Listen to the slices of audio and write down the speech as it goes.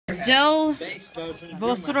Dell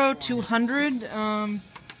Vostro 200. I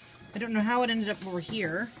don't know how it ended up over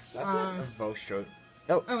here. That's a Vostro.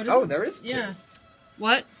 Oh, there is two. Yeah.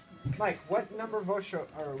 What? Mike, what number Vostro,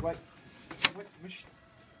 or what machine?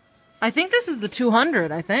 I think this is the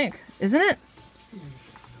 200, I think. Isn't it?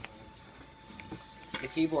 The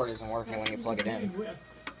keyboard isn't working when you plug it in.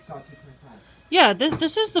 Yeah,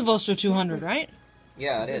 this is the Vostro 200, right?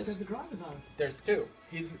 Yeah, it is. There's two.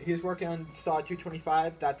 He's working on SAW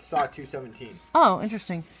 225. That's SAW 217. Oh,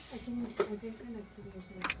 interesting.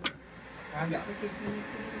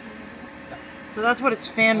 So that's what its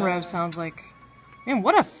fan rev sounds like. Man,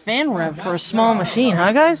 what a fan rev for a small machine,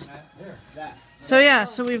 huh, guys? So yeah,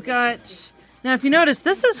 so we've got... Now, if you notice,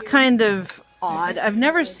 this is kind of odd. I've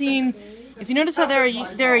never seen... If you notice how there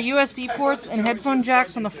are USB ports and headphone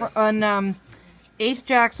jacks on the eighth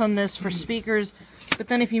jacks on this for speakers, but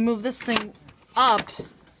then if you move this thing up,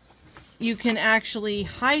 you can actually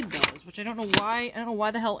hide those, which I don't know why. I don't know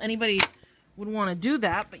why the hell anybody would want to do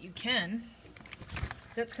that, but you can.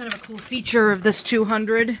 That's kind of a cool feature of this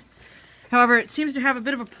 200. However, it seems to have a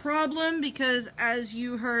bit of a problem because, as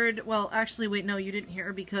you heard, well, actually, wait, no, you didn't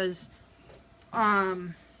hear because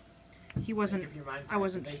I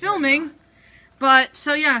wasn't filming. But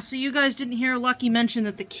so yeah, so you guys didn't hear Lucky mention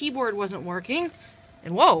that the keyboard wasn't working.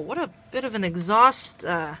 And whoa, what a bit of an exhaust!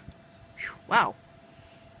 Wow.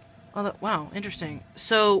 Oh, wow, interesting.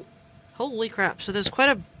 So, holy crap! So there's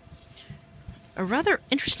quite a rather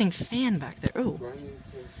interesting fan back there. Ooh.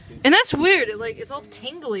 And that's weird. It's all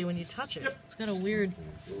tingly when you touch it. It's got a weird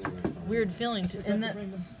feeling to. And that.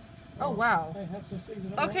 Oh wow.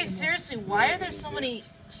 Okay, seriously, why are there so many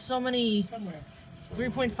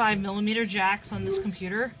 3.5mm jacks on this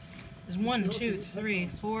computer? There's 1, 2, 3,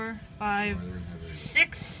 4, 5,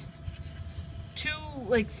 6.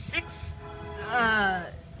 Six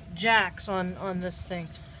jacks on this thing.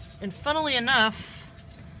 And funnily enough,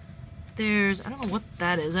 there's, I don't know what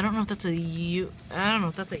that is. I don't know if that's a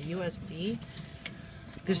USB.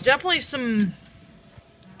 There's definitely some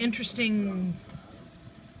interesting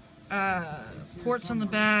ports on the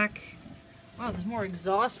back. Wow, there's more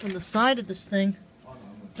exhaust on the side of this thing.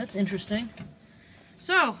 That's interesting.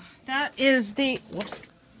 So that is the whoops.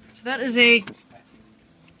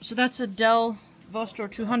 So that's a Dell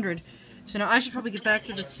Vostro 200. So now I should probably get back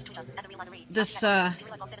to this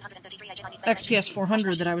XPS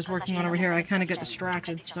 400 that I was working on over here. I kind of got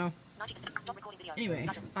distracted. So anyway,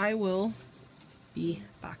 I will be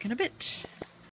back in a bit.